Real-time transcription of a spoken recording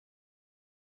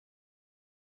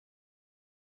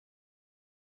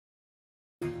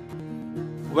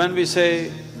When we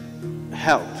say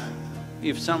health,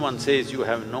 if someone says you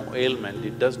have no ailment,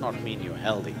 it does not mean you're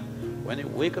healthy. When you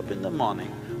wake up in the morning,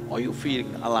 are you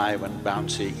feeling alive and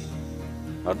bouncy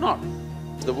or not?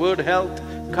 The word health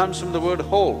comes from the word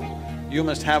whole. You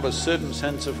must have a certain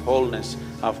sense of wholeness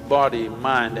of body,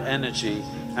 mind, energy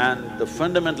and the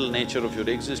fundamental nature of your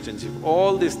existence. If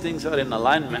all these things are in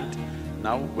alignment,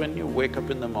 now when you wake up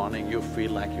in the morning, you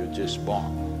feel like you're just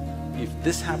born. If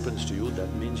this happens to you,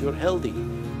 that means you're healthy.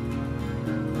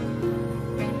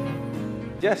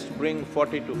 Just bring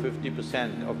 40 to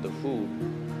 50% of the food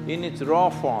in its raw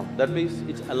form, that means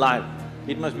it's alive.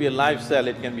 It must be a live cell,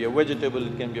 it can be a vegetable,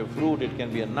 it can be a fruit, it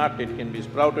can be a nut, it can be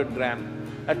sprouted gram.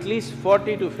 At least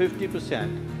 40 to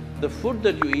 50%, the food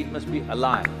that you eat must be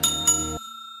alive.